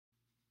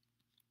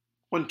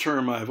One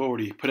term I've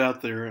already put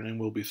out there and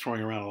we'll be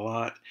throwing around a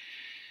lot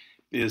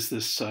is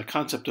this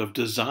concept of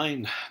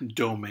design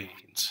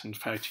domains. In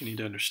fact, you need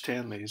to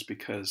understand these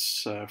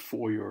because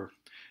for your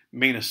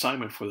main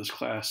assignment for this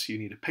class, you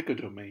need to pick a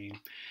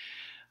domain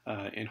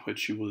in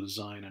which you will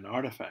design an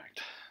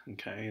artifact.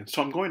 Okay, and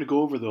so I'm going to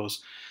go over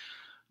those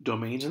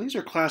domains, and these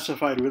are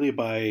classified really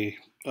by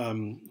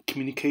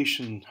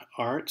communication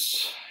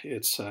arts.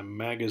 It's a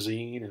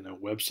magazine and a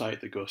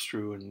website that goes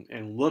through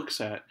and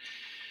looks at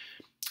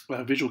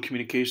visual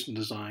communication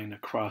design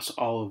across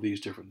all of these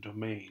different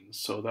domains.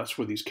 So that's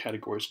where these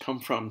categories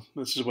come from.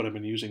 This is what I've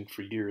been using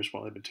for years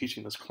while I've been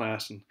teaching this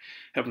class and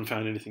haven't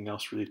found anything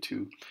else really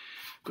to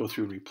go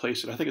through and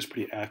replace it. I think it's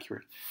pretty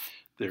accurate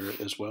there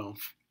as well.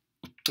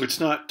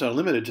 It's not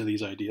limited to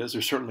these ideas.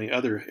 There's certainly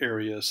other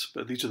areas,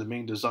 but these are the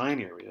main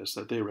design areas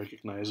that they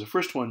recognize. The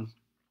first one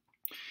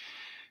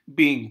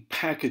being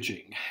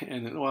packaging.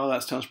 And while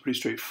that sounds pretty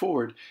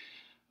straightforward,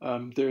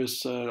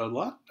 there's a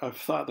lot of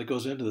thought that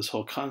goes into this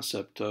whole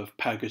concept of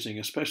packaging,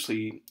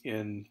 especially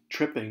in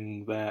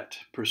tripping that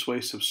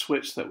persuasive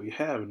switch that we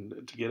have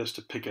and to get us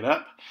to pick it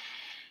up,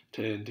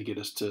 to get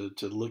us to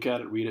look at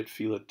it, read it,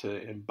 feel it,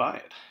 and buy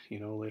it,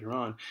 later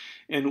on.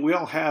 And we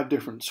all have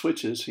different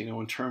switches,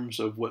 in terms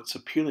of what's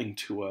appealing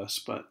to us.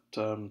 But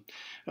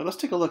let's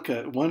take a look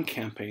at one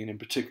campaign in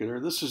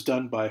particular. This is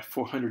done by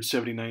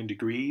 479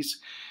 Degrees.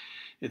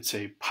 It's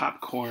a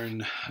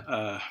popcorn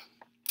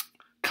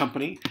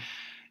company.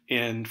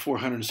 And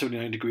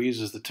 479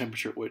 degrees is the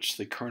temperature at which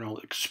the kernel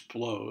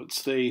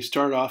explodes. They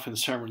started off in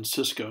San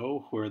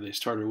Francisco, where they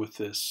started with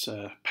this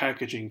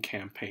packaging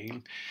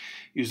campaign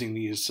using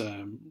these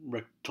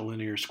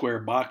rectilinear square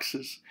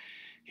boxes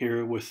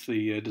here with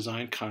the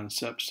design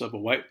concepts of a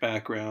white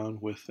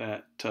background with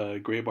that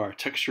gray bar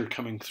texture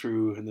coming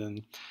through, and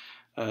then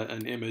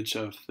an image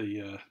of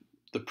the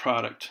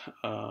product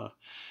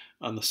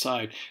on the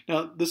side.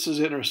 Now, this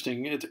is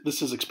interesting.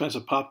 This is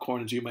expensive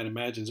popcorn, as you might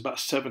imagine. It's about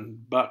 $7,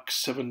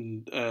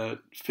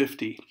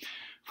 $7.50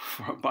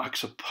 for a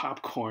box of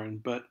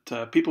popcorn. But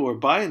people were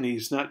buying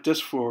these not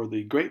just for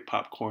the great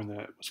popcorn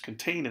that was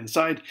contained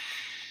inside,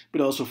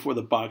 but also for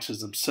the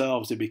boxes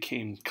themselves. They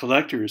became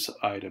collector's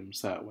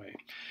items that way.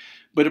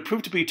 But it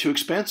proved to be too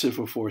expensive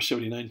for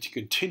 479 to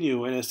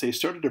continue, and as they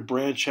started to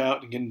branch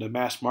out and get into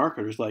mass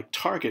marketers like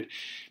Target,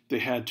 they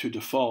had to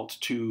default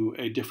to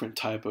a different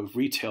type of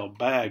retail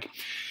bag.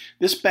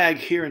 This bag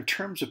here, in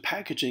terms of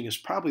packaging, is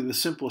probably the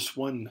simplest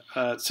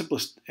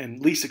and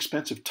least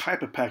expensive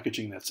type of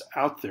packaging that's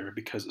out there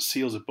because it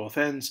seals at both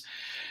ends.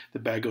 The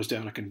bag goes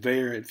down a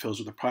conveyor, it fills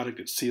with the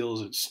product, it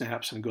seals, it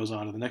snaps, and goes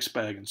on to the next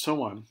bag, and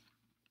so on.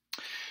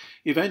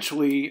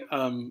 Eventually,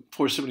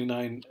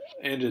 479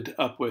 ended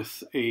up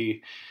with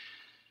a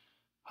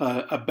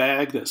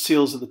bag that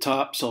seals at the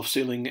top,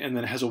 self-sealing, and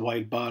then has a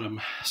wide bottom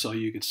so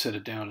you could set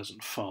it down, it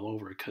doesn't fall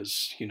over,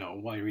 because,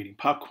 while you're eating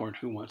popcorn,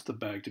 who wants the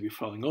bag to be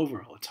falling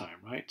over all the time,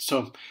 right?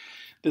 So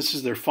this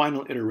is their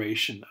final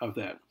iteration of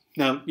that.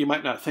 Now, you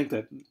might not think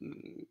that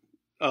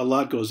a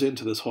lot goes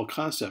into this whole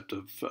concept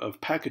of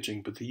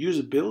packaging, but the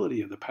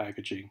usability of the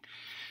packaging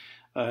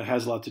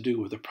has a lot to do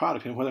with the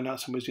product and whether or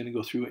not somebody's going to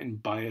go through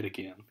and buy it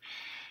again.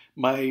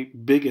 My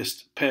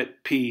biggest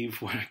pet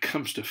peeve when it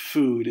comes to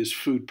food is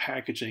food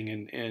packaging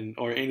and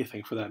or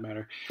anything for that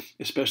matter,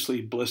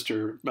 especially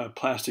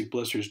plastic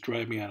blisters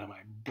drive me out of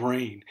my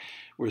brain.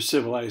 We're a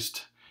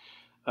civilized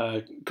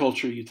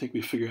culture. You'd think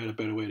we figure out a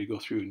better way to go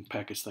through and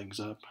package things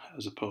up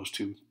as opposed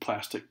to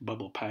plastic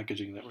bubble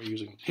packaging that we're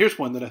using. Here's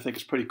one that I think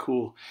is pretty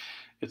cool.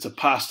 It's a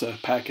pasta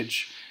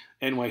package,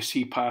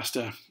 NYC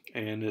pasta,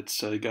 and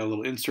it's got a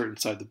little insert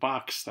inside the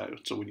box,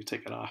 so when you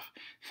take it off,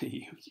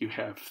 you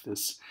have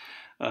this,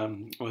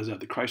 what is that,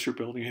 the Chrysler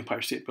Building,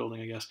 Empire State Building,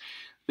 I guess,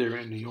 there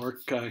in New York.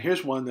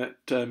 Here's one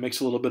that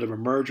makes a little bit of a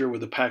merger with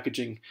the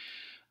packaging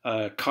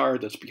card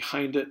that's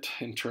behind it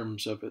in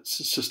terms of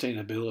its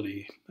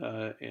sustainability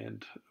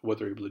and what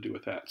they're able to do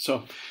with that.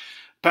 So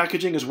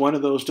packaging is one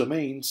of those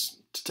domains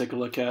to take a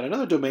look at.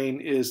 Another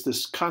domain is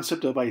this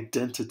concept of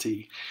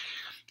identity.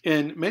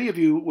 And many of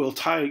you will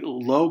tie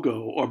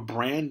logo or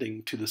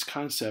branding to this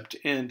concept.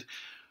 And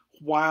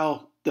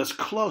while that's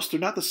close,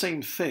 they're not the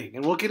same thing.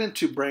 And we'll get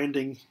into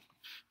branding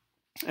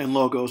and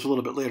logos a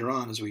little bit later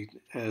on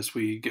as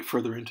we get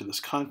further into this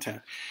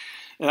content.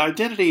 And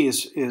identity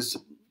is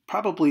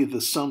probably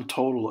the sum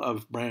total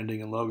of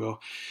branding and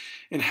logo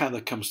and how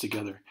that comes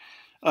together.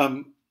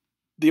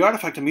 The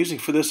artifact I'm using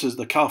for this is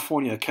the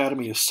California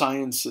Academy of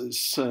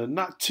Sciences.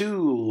 Not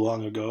too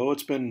long ago,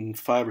 it's been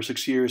 5 or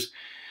 6 years,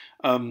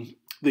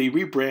 they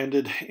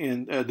rebranded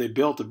and they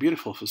built a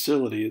beautiful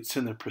facility. It's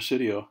in the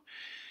Presidio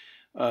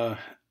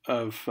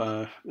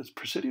it's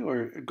Presidio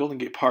or Golden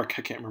Gate Park,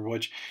 I can't remember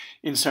which,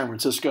 in San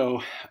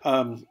Francisco.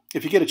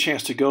 If you get a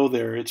chance to go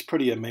there, it's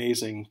pretty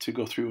amazing to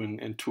go through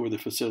and tour the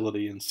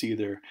facility and see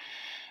their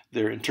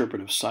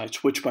interpretive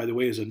sites, which, by the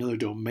way, is another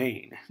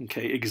domain.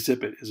 Okay,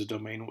 exhibit is a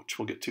domain, which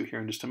we'll get to here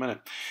in just a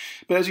minute.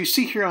 But as you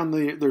see here on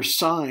their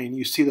sign,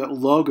 you see that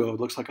logo. It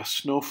looks like a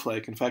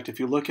snowflake. In fact, if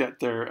you look at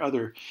their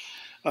other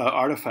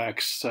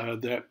artifacts,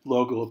 that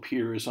logo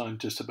appears on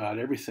just about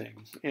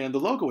everything. And the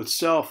logo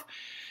itself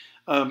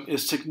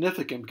is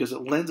significant because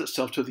it lends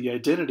itself to the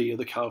identity of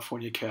the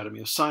California Academy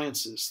of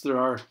Sciences. There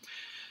are,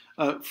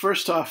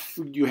 first off,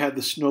 you have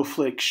the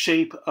snowflake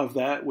shape of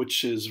that,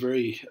 which is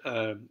very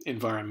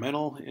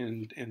environmental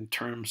in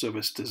terms of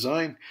its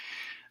design.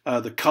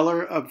 The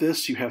color of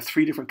this, you have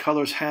three different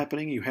colors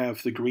happening. You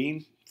have the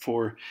green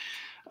for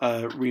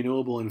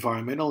renewable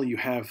environmental. You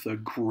have the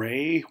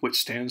gray, which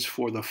stands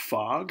for the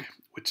fog,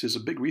 which is a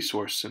big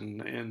resource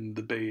in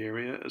the Bay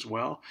Area as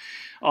well.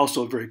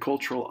 Also a very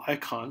cultural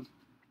icon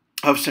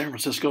of San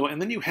Francisco.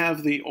 And then you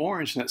have the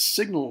orange, and that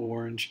signal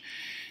orange,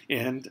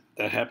 and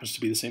that happens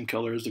to be the same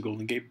color as the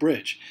Golden Gate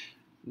Bridge,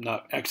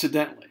 not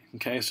accidentally.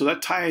 Okay, so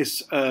that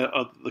ties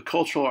the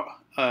cultural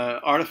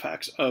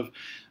artifacts of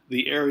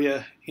the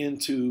area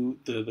into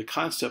the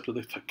concept of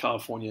the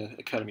California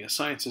Academy of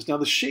Sciences. Now,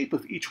 the shape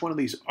of each one of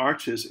these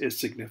arches is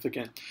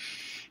significant.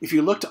 If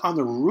you looked on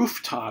the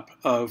rooftop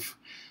of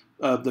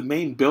the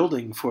main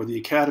building for the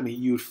Academy,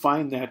 you would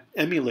find that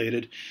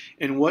emulated.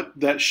 And what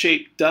that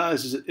shape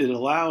does is it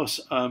allows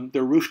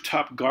the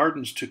rooftop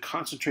gardens to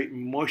concentrate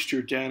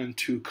moisture down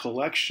into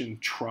collection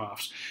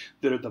troughs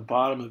that are at the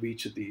bottom of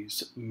each of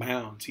these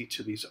mounds, each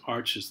of these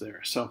arches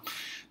there. So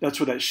that's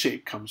where that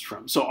shape comes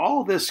from. So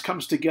all of this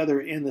comes together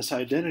in this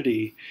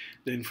identity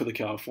then for the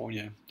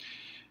California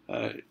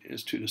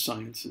Institute of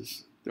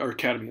Sciences, or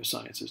Academy of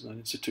Sciences, not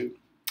Institute.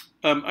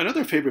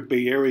 Another favorite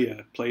Bay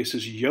Area place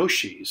is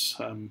Yoshi's.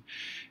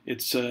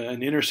 It's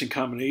an interesting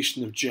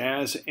combination of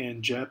jazz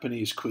and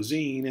Japanese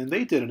cuisine, and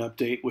they did an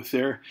update with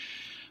their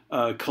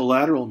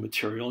collateral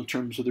material in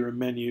terms of their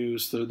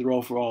menus, their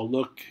overall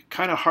look,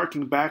 kind of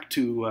harking back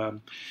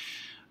to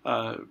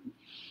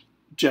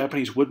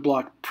Japanese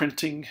woodblock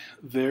printing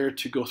there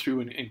to go through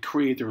and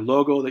create their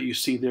logo that you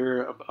see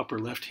there, upper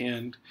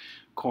left-hand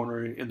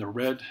corner in the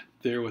red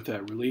there with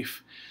that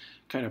relief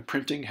kind of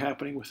printing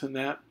happening within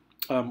that.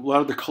 A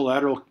lot of the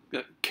collateral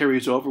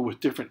carries over with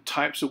different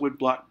types of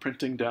woodblock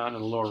printing down in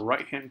the lower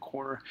right-hand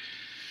corner.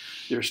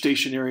 Their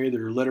stationery,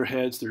 their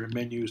letterheads, their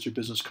menus, their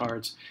business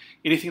cards,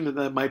 anything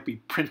that might be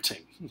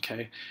printing,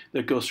 okay,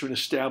 that goes through and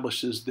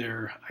establishes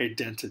their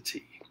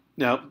identity.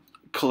 Now,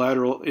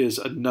 collateral is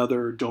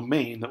another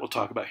domain that we'll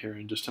talk about here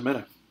in just a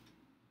minute.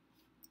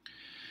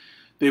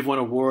 They've won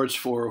awards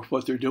for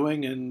what they're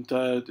doing, and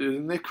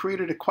they've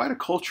created quite a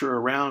culture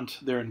around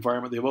their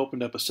environment. They've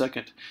opened up a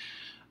second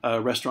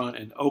restaurant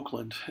in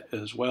Oakland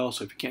as well.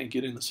 So if you can't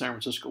get in the San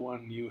Francisco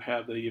one, you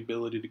have the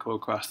ability to go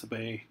across the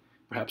bay,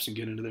 perhaps, and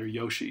get into their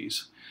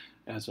Yoshi's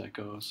as that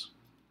goes.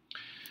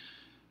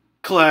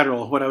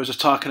 Collateral, what I was just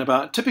talking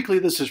about. Typically,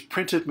 this is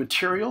printed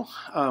material,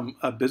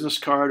 a business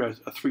card,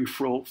 a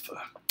three-fold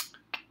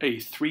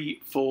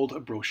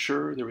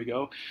brochure. There we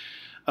go.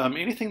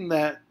 Anything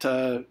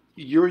that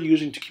you're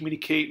using to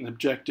communicate an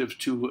objective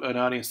to an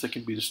audience that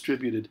can be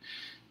distributed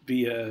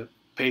via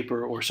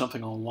paper or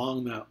something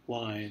along that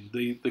line.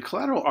 The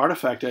collateral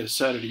artifact I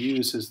decided to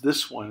use is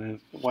this one, and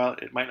while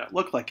it might not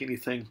look like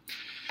anything,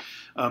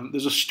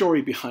 there's a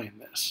story behind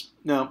this.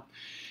 Now,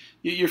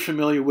 you're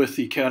familiar with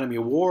the Academy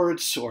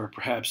Awards, or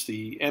perhaps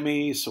the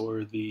Emmys,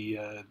 or the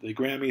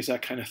Grammys,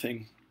 that kind of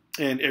thing.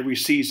 And every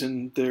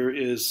season there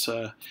is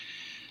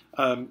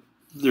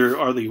there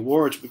are the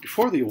awards, but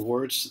before the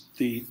awards,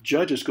 the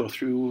judges go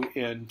through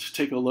and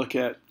take a look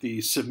at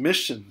the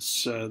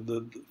submissions,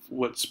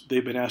 what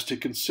they've been asked to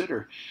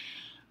consider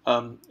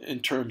in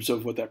terms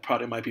of what that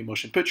product might be.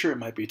 Motion picture, it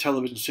might be a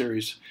television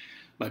series,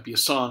 might be a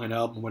song, an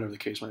album, whatever the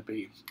case might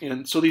be.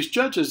 And so these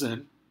judges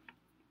then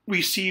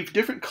receive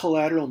different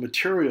collateral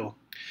material.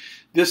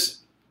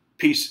 This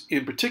piece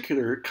in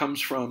particular comes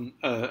from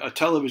a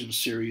television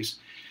series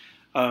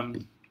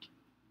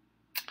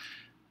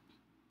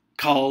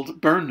called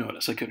Burn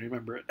Notice. I couldn't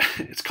remember it.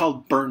 It's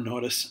called Burn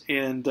Notice.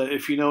 And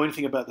if you know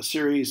anything about the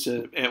series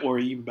or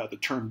even about the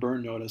term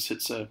Burn Notice,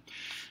 it's a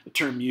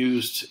term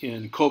used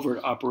in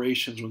covert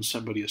operations when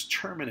somebody is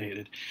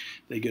terminated.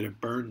 They get a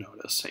burn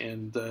notice.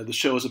 And the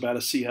show is about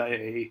a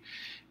CIA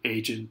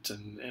agent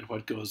and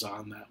what goes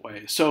on that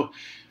way. So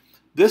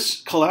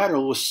this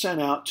collateral was sent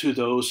out to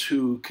those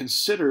who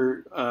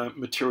consider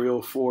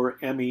material for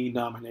Emmy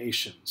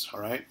nominations. All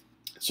right.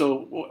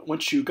 So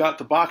once you got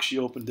the box,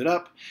 you opened it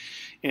up,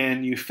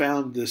 and you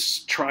found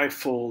this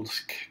trifold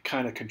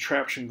kind of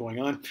contraption going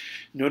on.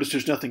 Notice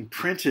there's nothing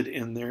printed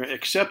in there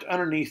except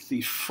underneath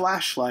the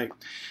flashlight,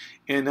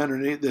 and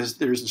underneath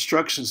there's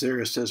instructions there.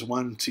 It says,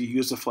 1, to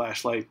use the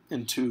flashlight,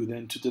 and 2,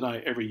 then to deny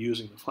ever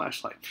using the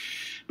flashlight.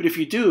 But if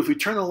you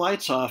turn the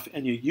lights off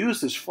and you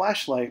use this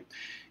flashlight,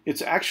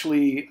 it's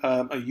actually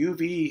a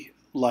UV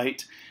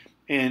light.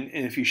 And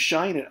if you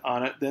shine it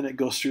on it, then it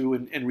goes through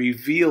and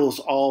reveals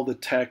all the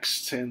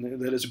text and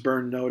that is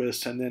Burn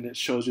Notice, and then it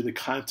shows you the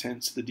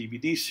contents of the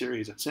DVD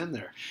series that's in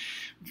there.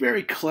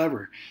 Very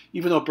clever.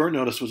 Even though Burn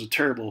Notice was a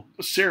terrible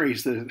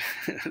series, the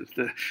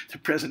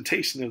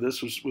presentation of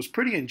this was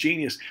pretty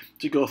ingenious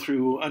to go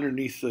through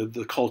underneath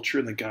the culture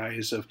and the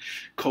guise of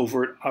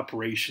covert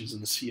operations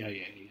in the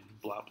CIA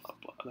and blah, blah,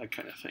 blah, that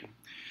kind of thing.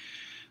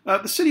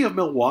 The city of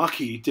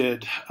Milwaukee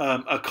did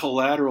a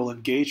collateral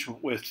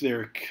engagement with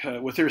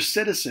their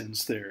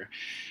citizens there,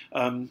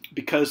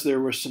 because there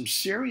were some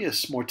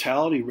serious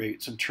mortality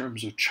rates in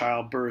terms of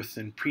childbirth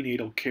and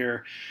prenatal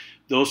care,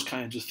 those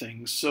kinds of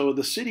things. So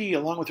the city,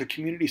 along with their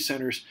community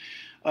centers,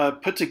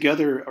 put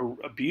together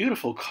a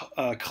beautiful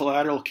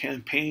collateral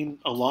campaign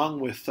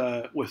along with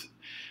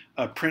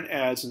print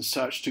ads and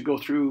such to go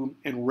through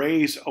and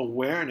raise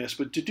awareness,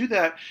 but to do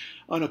that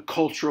on a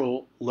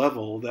cultural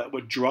level that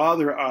would draw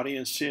their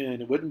audience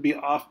in. It wouldn't be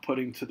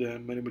off-putting to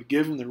them, and it would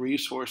give them the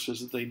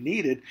resources that they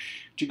needed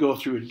to go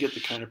through and get the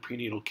kind of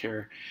prenatal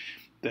care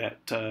that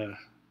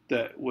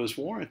was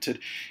warranted.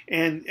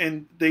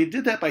 And they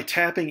did that by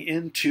tapping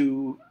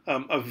into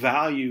a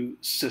value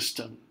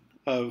system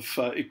of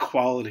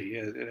equality.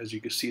 As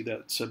you can see,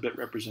 that's a bit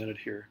represented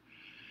here.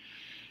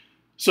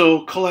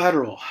 So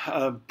collateral,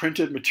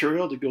 printed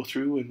material to go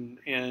through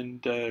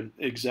and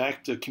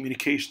exact a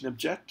communication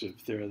objective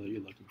there that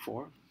you're looking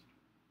for.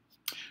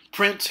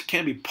 Print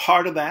can be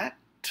part of that,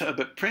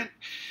 but print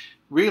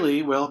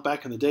really, well,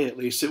 back in the day at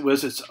least, it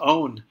was its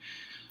own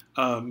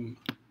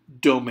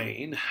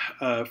domain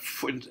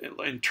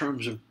in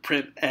terms of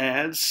print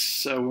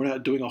ads. We're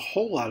not doing a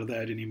whole lot of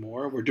that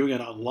anymore. We're doing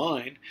it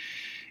online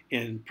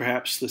in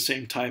perhaps the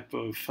same type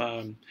of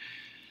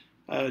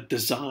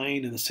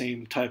design and the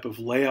same type of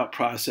layout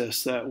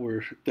process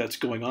that's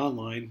going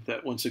online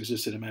that once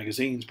existed in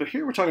magazines. But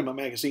here we're talking about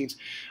magazines.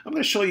 I'm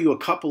going to show you a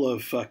couple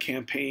of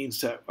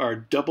campaigns that are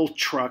double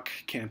truck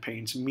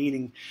campaigns,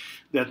 meaning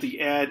that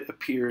the ad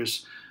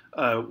appears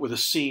with a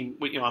seam,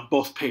 on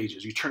both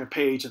pages. You turn a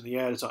page and the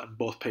ad is on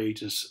both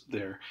pages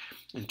there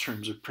in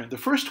terms of print. The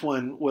first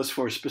one was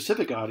for a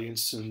specific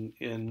audience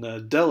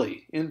in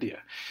Delhi,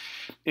 India.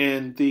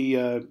 And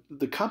the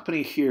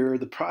company here,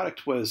 the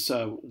product was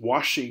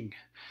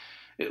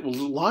it was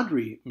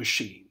laundry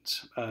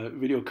machines.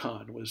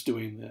 Videocon was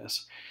doing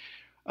this.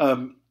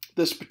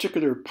 This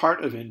particular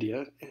part of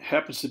India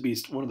happens to be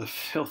one of the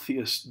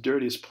filthiest,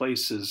 dirtiest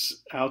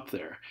places out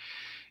there.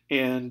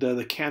 And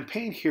the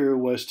campaign here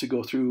was to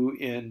go through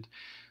and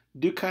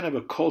do kind of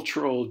a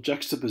cultural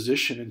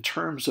juxtaposition in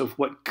terms of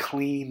what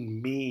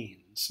clean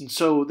means. And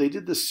so they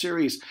did this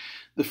series.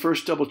 The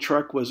first double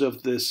truck was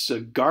of this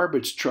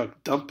garbage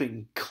truck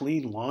dumping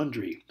clean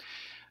laundry,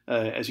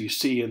 as you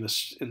see in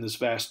this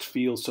vast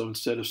field. So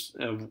instead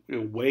of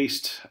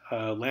waste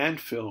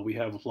landfill, we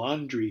have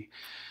laundry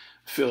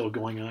fill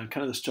going on,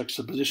 kind of this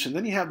juxtaposition.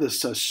 Then you have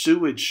this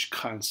sewage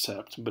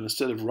concept, but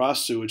instead of raw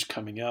sewage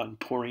coming out and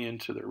pouring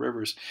into the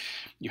rivers,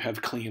 you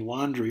have clean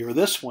laundry. Or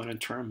this one in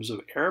terms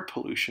of air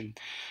pollution.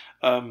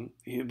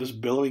 This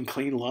billowing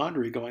clean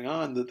laundry going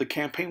on. The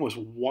campaign was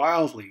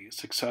wildly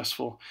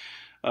successful.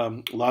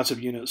 Lots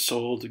of units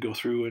sold to go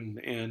through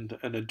and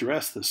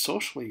address the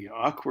socially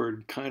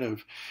awkward kind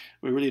of,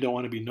 we really don't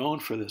want to be known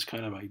for this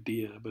kind of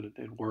idea, but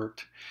it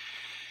worked.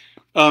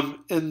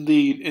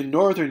 In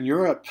Northern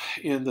Europe,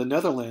 in the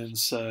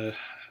Netherlands, an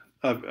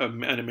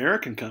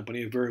American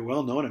company, a very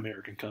well-known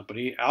American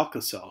company,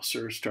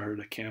 Alka-Seltzer, started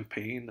a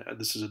campaign.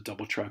 This is a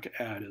double truck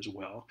ad as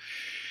well.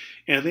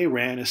 And they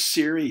ran a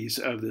series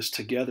of this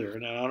together.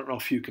 And I don't know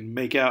if you can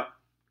make out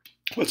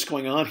what's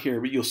going on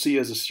here, but you'll see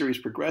as the series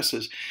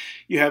progresses,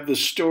 you have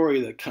this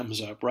story that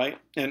comes up, right?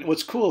 And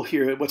what's cool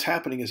here, what's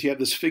happening is you have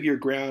this figure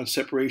ground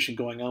separation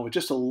going on with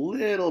just a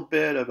little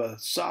bit of a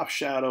soft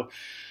shadow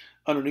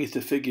underneath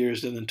the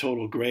figures and then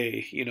total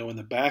gray, in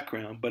the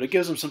background. But it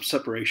gives them some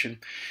separation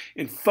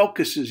and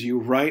focuses you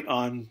right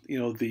on,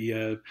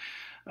 the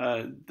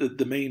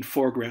main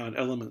foreground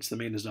elements, the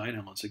main design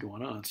elements that are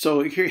going on.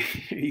 So here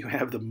you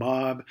have the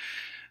mob.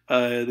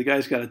 The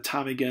guy's got a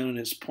Tommy gun and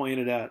it's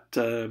pointed at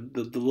the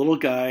little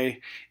guy.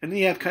 And then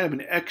you have kind of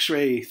an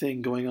X-ray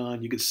thing going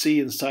on. You can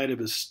see inside of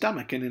his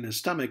stomach, and in his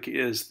stomach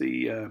is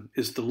the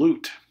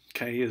loot,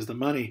 okay, is the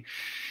money.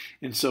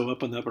 And so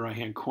up in the upper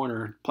right-hand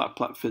corner, plop,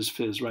 plop, fizz,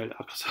 fizz, right?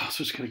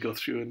 Alka-Seltzer's going to go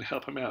through and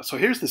help him out. So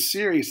here's the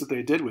series that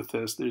they did with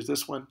this. There's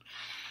this one,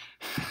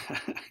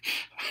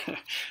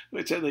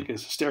 which I think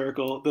is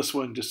hysterical. This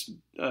one just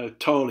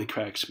totally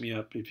cracks me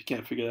up. If you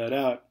can't figure that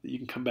out, you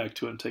can come back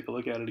to it and take a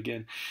look at it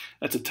again.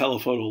 That's a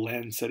telephoto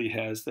lens that he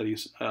has, that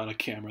he's on a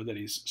camera that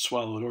he's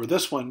swallowed. Or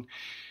this one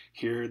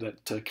here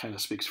that kind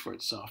of speaks for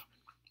itself.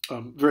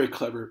 Very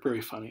clever,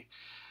 very funny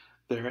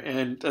there.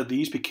 And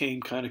these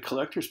became kind of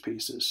collector's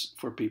pieces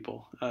for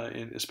people,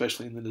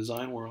 especially in the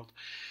design world.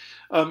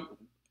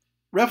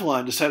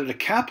 Revlon decided to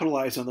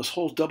capitalize on this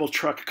whole double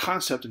truck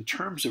concept in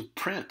terms of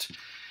print.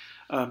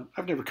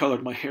 I've never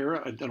colored my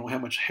hair. I don't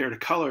have much hair to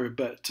color,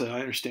 but I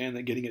understand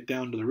that getting it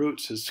down to the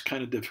roots is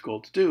kind of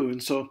difficult to do.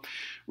 And so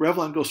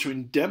Revlon goes through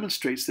and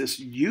demonstrates this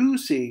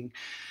using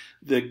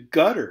the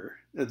gutter.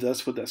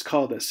 That's what that's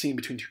called, that seam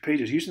between two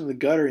pages, using the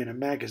gutter in a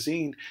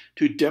magazine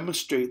to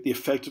demonstrate the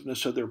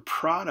effectiveness of their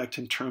product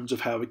in terms of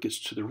how it gets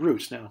to the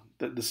roots. Now,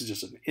 this is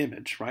just an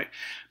image, right?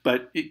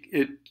 But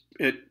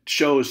it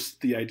shows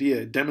the idea,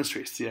 it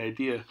demonstrates the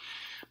idea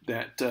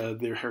that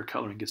their hair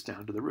coloring gets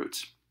down to the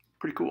roots.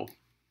 Pretty cool.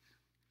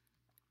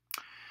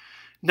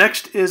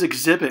 Next is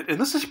Exhibit, and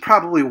this is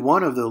probably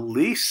one of the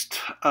least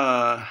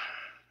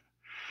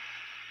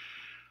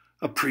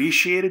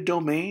appreciated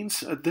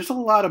domains. There's a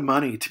lot of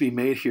money to be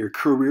made here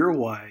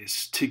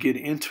career-wise to get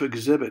into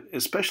exhibit,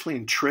 especially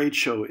in trade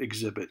show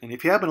exhibit. And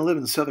if you happen to live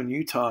in southern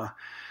Utah,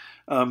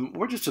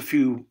 we're just a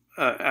few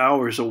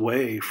hours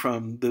away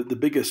from the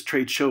biggest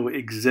trade show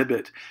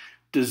exhibit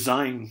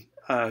design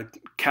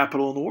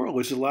capital in the world,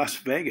 which is Las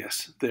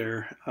Vegas.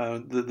 There,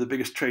 the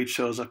biggest trade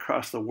shows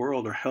across the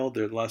world are held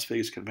there at the Las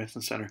Vegas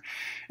Convention Center.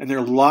 And there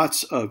are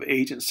lots of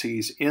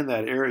agencies in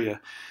that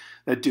area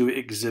that do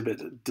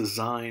exhibit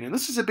design. And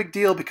this is a big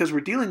deal because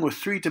we're dealing with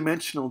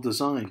three-dimensional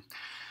design.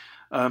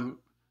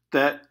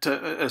 That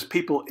as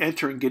people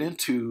enter and get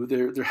into,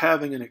 they're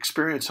having an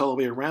experience all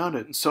the way around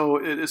it. And so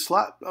it's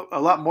a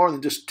lot more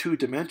than just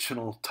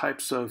two-dimensional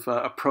types of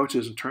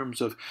approaches in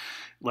terms of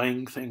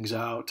laying things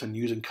out and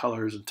using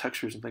colors and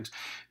textures and things.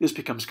 This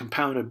becomes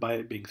compounded by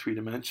it being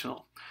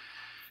three-dimensional.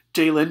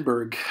 J.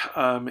 Lindbergh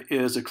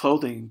is a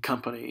clothing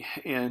company,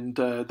 and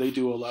they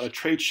do a lot of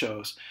trade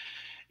shows.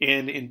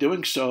 And in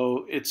doing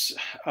so, it's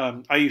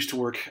I used to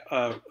work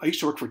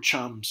for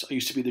Chums. I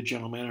used to be the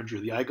general manager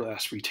of the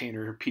eyeglass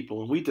retainer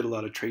people, and we did a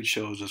lot of trade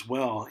shows as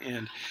well,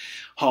 and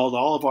hauled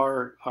all of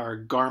our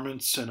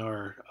garments and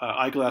our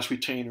eyeglass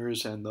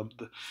retainers and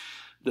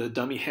the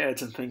dummy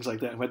heads and things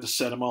like that. And we had to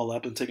set them all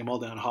up and take them all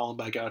down, haul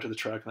them back out to the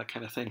truck, and that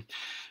kind of thing.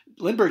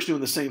 Lindbergh's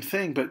doing the same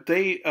thing, but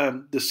they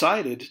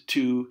decided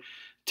to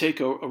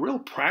take a real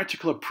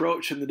practical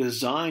approach in the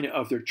design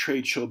of their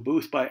trade show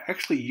booth by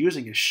actually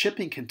using a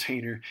shipping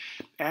container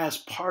as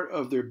part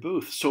of their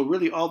booth. So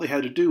really all they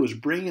had to do was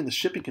bring in the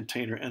shipping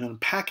container and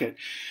unpack it,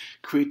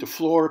 create the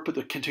floor, put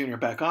the container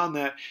back on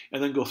that,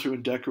 and then go through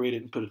and decorate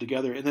it and put it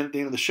together. And then at the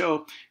end of the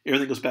show,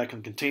 everything goes back in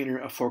the container,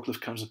 a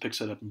forklift comes and picks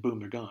it up, and boom,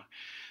 they're gone.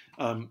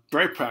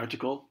 Very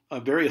practical,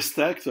 very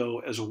aesthetic though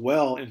as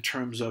well in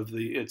terms of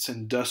its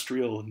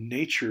industrial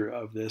nature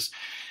of this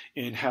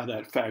and how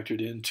that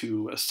factored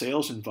into a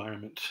sales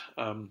environment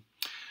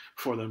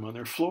for them on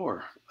their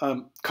floor.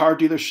 Car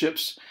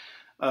dealerships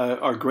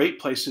are great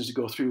places to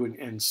go through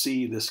and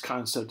see this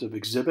concept of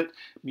exhibit,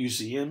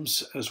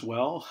 museums as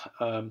well.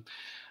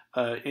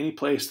 Any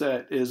place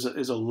that is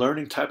a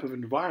learning type of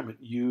environment,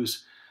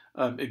 use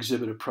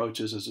exhibit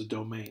approaches as a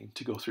domain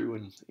to go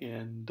through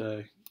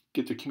and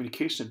get their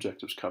communication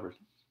objectives covered.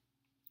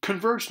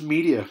 Converged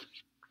media.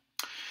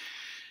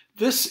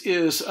 This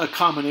is a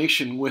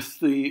combination with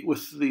the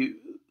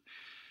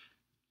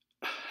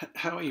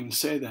how do I even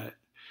say that?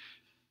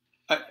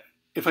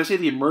 If I say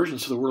the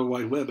emergence of the World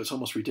Wide Web, it's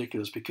almost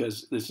ridiculous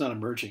because it's not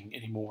emerging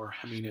anymore.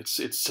 I mean, it's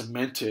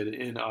cemented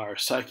in our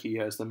psyche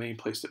as the main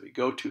place that we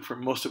go to for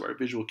most of our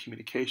visual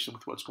communication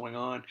with what's going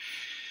on.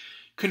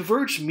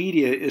 Converged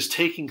media is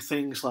taking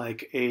things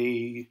like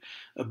a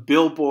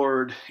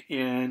billboard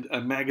and a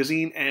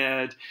magazine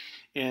ad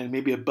and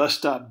maybe a bus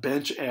stop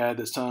bench ad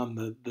that's on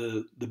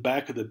the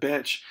back of the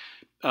bench,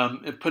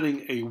 and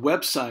putting a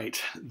website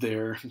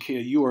there, okay,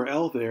 a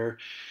URL there,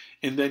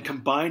 and then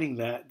combining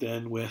that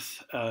then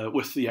with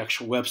the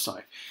actual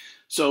website.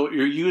 So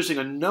you're using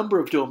a number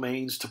of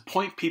domains to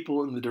point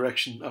people in the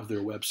direction of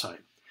their website.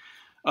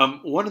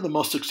 One of the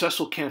most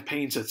successful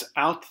campaigns that's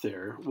out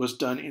there was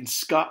done in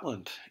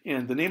Scotland,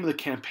 and the name of the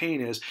campaign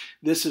is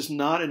 "This is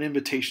not an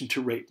invitation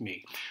to rape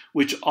me,"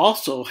 which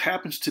also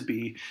happens to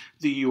be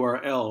the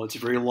URL. It's a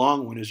very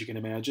long one, as you can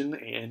imagine,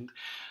 and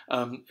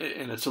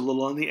it's a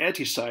little on the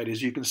edgy side,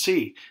 as you can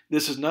see.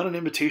 This is not an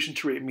invitation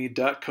to rape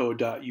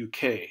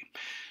me.co.uk.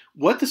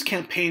 What this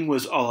campaign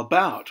was all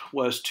about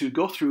was to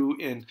go through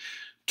and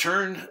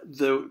turn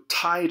the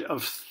tide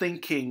of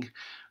thinking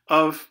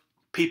of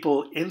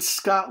people in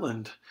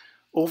Scotland.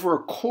 Over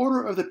a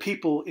quarter of the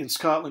people in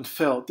Scotland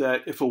felt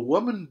that if a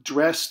woman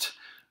dressed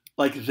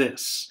like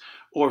this,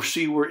 or if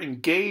she were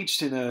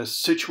engaged in a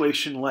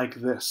situation like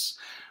this,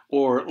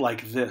 or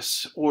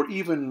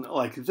even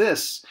like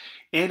this,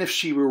 and if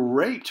she were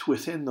raped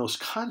within those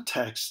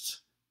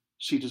contexts,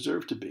 she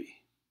deserved to be.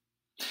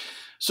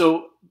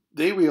 So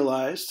they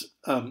realized,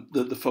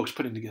 the folks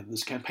putting together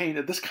this campaign,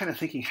 that this kind of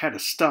thinking had to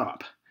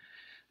stop.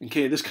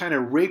 Okay, this kind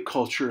of rape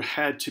culture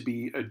had to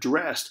be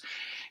addressed.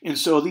 And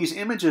so these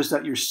images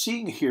that you're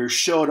seeing here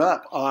showed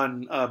up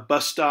on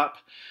bus stop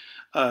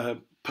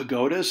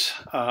pagodas,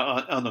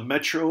 on the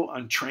metro,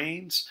 on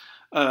trains,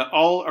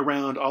 all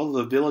around all of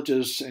the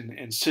villages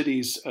and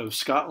cities of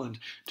Scotland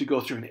to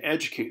go through and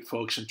educate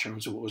folks in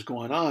terms of what was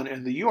going on.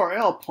 And the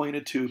URL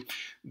pointed to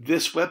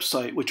this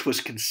website, which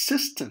was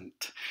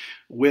consistent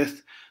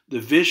with the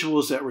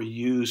visuals that were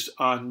used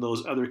on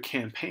those other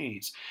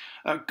campaigns.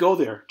 Go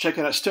there, check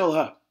it out, it's still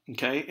up.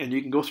 Okay, and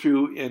you can go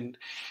through and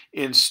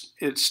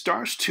it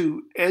starts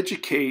to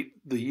educate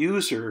the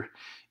user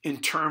in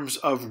terms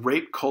of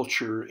rape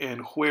culture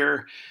and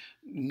where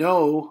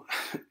no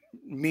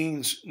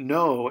means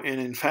no, and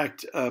in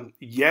fact,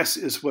 yes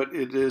is what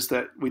it is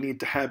that we need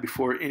to have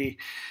before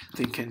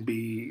anything can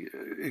be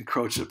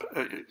encroached.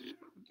 I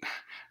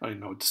don't even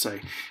know what to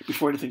say.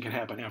 Before anything can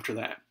happen after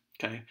that.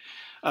 Okay,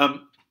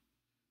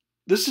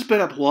 this has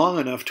been up long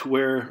enough to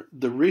where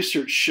the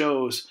research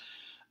shows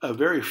a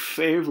very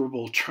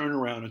favorable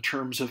turnaround in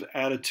terms of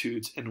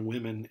attitudes in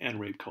women and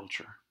rape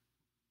culture.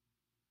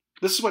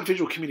 This is what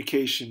visual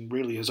communication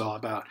really is all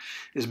about,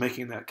 is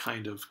making that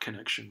kind of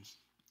connection.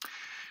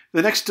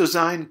 The next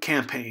design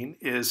campaign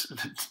is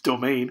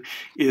domain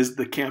is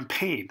the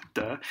campaign,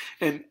 duh.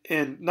 And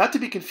not to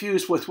be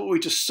confused with what we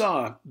just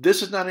saw,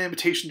 this is not an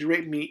invitation to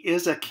rate me,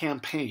 is a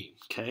campaign,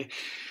 okay?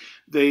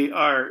 They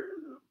are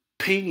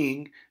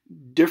pinging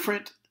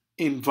different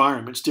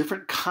environments,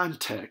 different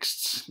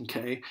contexts,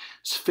 okay,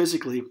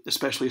 physically,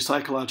 especially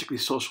psychologically,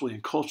 socially,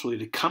 and culturally,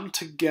 to come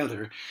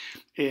together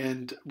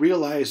and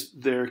realize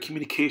their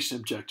communication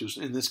objectives.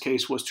 In this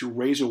case, was to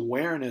raise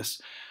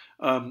awareness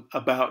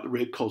about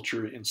rape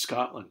culture in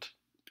Scotland.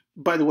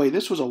 By the way,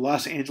 this was a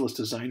Los Angeles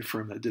design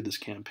firm that did this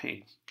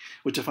campaign,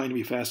 which I find to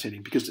be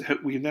fascinating because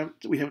we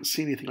haven't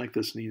seen anything like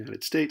this in the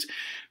United States,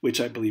 which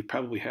I believe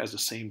probably has the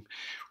same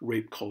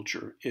rape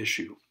culture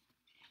issue.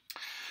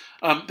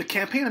 The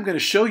campaign I'm going to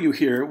show you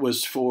here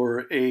was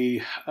for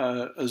a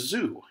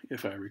zoo,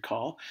 if I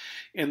recall,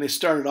 and they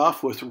started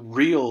off with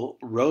real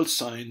road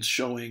signs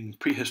showing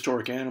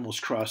prehistoric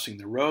animals crossing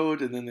the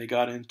road, and then they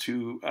got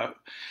into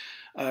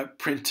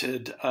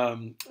printed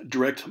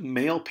direct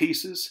mail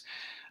pieces,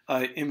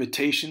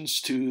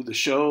 invitations to the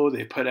show.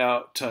 They put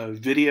out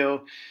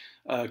video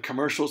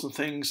commercials and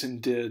things,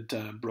 and did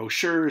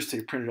brochures.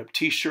 They printed up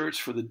T-shirts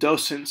for the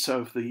docents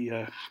of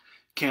the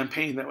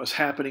campaign that was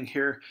happening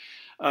here.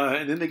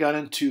 And then they got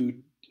into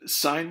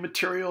sign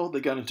material, they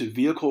got into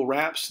vehicle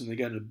wraps, and they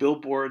got into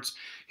billboards.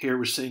 Here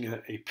we're seeing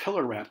a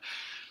pillar wrap.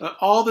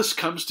 All this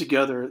comes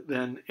together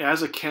then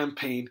as a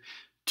campaign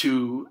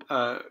to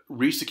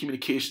reach the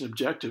communication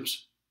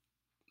objectives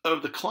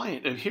of the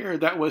client. And here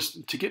that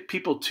was to get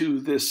people to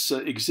this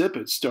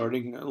exhibit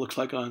starting, it looks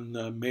like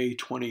on May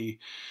 24th.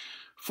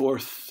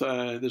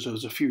 This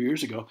was a few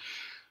years ago.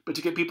 But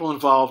to get people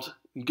involved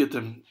and get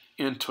them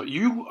into it.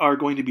 You are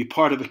going to be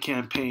part of a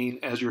campaign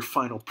as your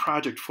final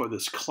project for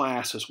this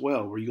class as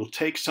well, where you'll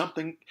take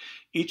something,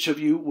 each of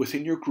you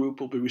within your group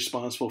will be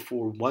responsible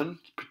for one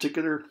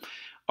particular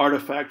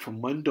artifact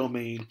from one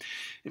domain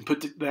and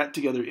put that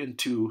together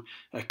into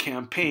a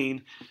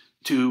campaign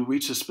to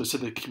reach a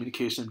specific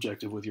communication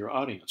objective with your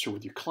audience or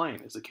with your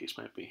client, as the case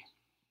might be.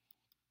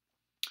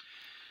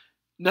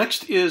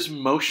 Next is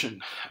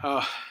motion.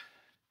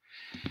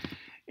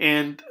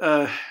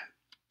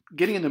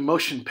 Getting into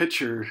motion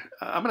picture,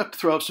 I'm going to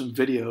throw up some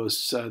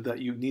videos that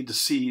you need to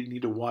see, you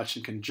need to watch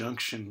in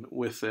conjunction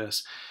with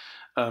this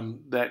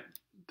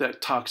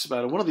that talks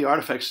about it. One of the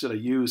artifacts that I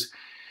use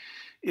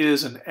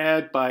is an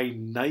ad by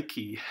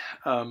Nike.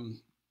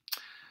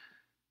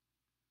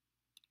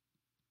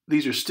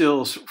 These are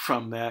stills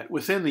from that.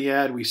 Within the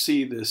ad, we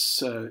see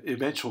this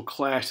eventual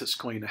clash that's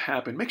going to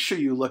happen. Make sure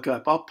you look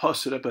up. I'll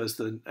post it up as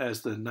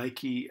the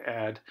Nike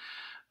ad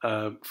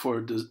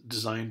for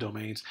design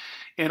domains.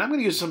 And I'm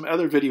going to use some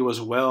other video as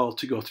well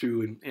to go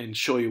through and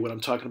show you what I'm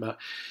talking about.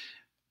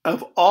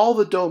 Of all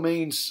the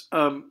domains,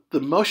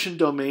 the motion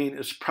domain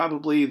is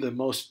probably the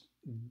most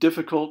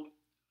difficult,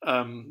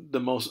 the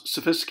most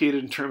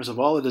sophisticated in terms of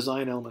all the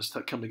design elements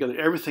that come together.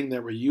 Everything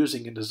that we're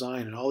using in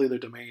design and all the other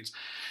domains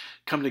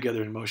come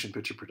together in motion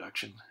picture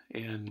production.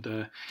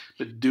 And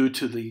but due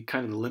to the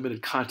kind of the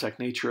limited contact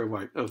nature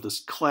of this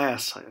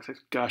class,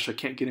 gosh, I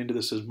can't get into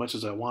this as much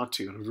as I want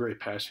to, and I'm very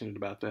passionate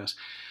about this.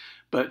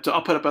 But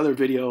I'll put up other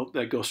video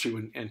that goes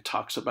through and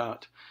talks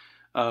about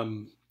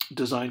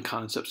design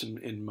concepts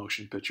in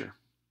motion picture.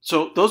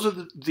 So those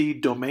are the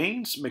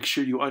domains. Make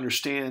sure you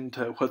understand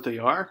what they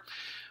are.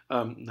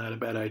 Not a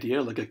bad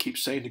idea, like I keep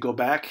saying, to go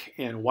back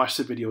and watch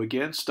the video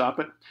again, stop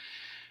it,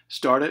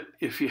 start it.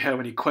 If you have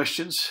any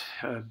questions,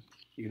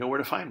 you know where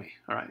to find me.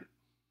 All right.